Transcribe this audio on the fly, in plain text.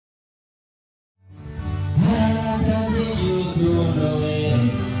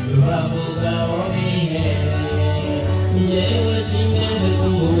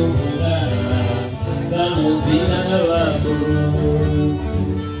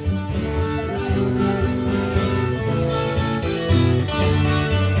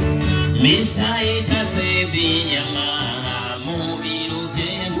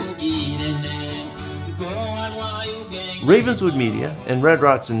Ravenswood Media and Red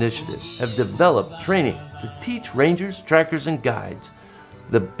Rocks Initiative have developed training to teach rangers, trackers, and guides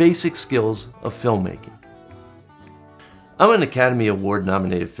the basic skills of filmmaking. I'm an Academy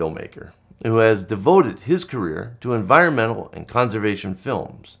Award-nominated filmmaker who has devoted his career to environmental and conservation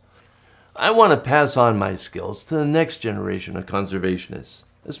films. I want to pass on my skills to the next generation of conservationists,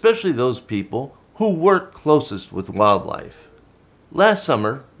 especially those people who work closest with wildlife. Last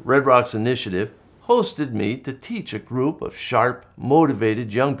summer, Red Rocks Initiative hosted me to teach a group of sharp,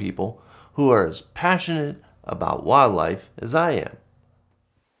 motivated young people who are as passionate about wildlife as I am.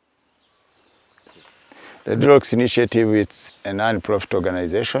 The Red Rocks Initiative is a non-profit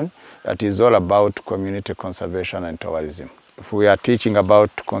organization that is all about community conservation and tourism. If we are teaching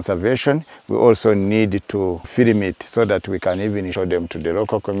about conservation, we also need to film it so that we can even show them to the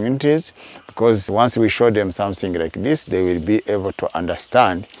local communities, because once we show them something like this, they will be able to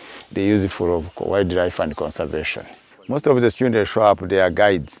understand the useful of wildlife and conservation. Most of the students show up, they are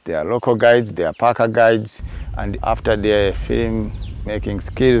guides, they are local guides, they are parker guides, and after their film making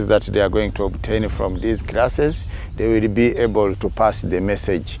skills that they are going to obtain from these classes, they will be able to pass the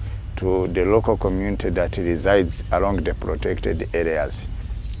message to the local community that resides along the protected areas.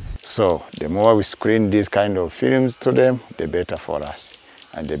 So the more we screen these kind of films to them, the better for us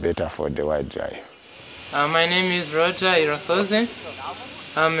and the better for the wildlife. My name is Roger Irakoze.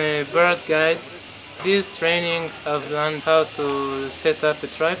 I'm a bird guide. This training I've learned how to set up a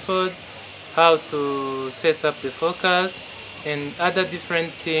tripod, how to set up the focus, and other different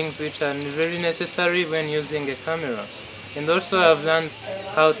things which are very necessary when using a camera. And also I've learned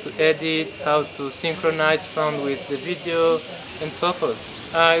how to edit, how to synchronize sound with the video, and so forth.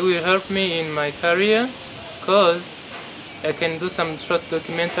 It will help me in my career because I can do some short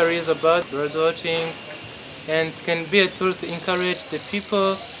documentaries about bird watching, and can be a tool to encourage the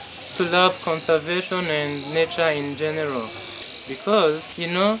people to love conservation and nature in general. Because, you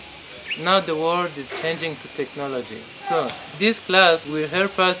know, now the world is changing to technology. So this class will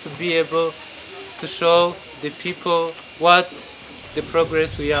help us to be able to show the people what the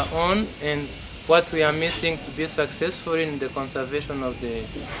progress we are on and what we are missing to be successful in the conservation of the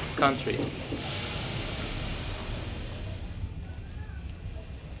country.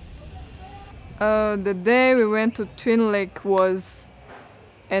 The day we went to Twin Lake was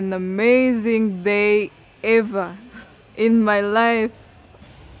an amazing day ever in my life,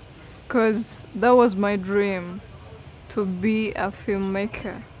 because that was my dream, to be a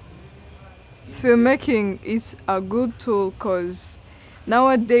filmmaker. Filmmaking is a good tool because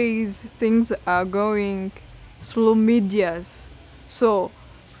nowadays things are going through medias. So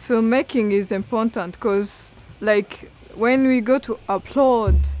filmmaking is important because, like, when we go to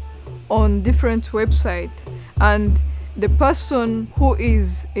upload on different websites and the person who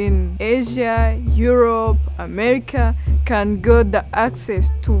is in Asia, Europe, America can get the access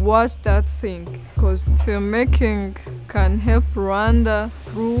to watch that thing, because filmmaking can help Rwanda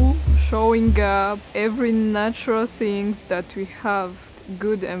through showing up every natural things that we have,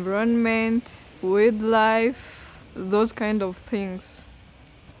 good environment, wildlife, those kind of things.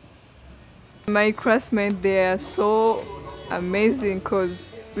 My classmates, they are so amazing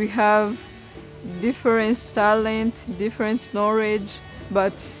because we have different talent, different knowledge,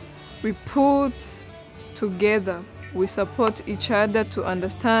 but we put together. We support each other to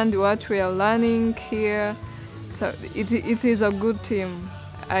understand what we are learning here. So it is a good team.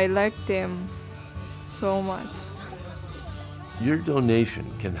 I like them so much. Your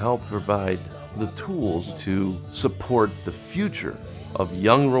donation can help provide the tools to support the future of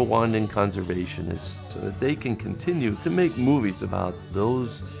young Rwandan conservationists so that they can continue to make movies about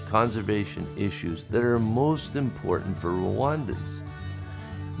those conservation issues that are most important for Rwandans.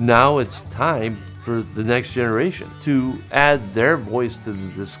 Now it's time for the next generation to add their voice to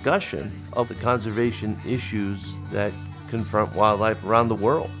the discussion of the conservation issues that confront wildlife around the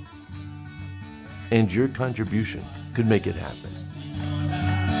world. And your contribution could make it happen.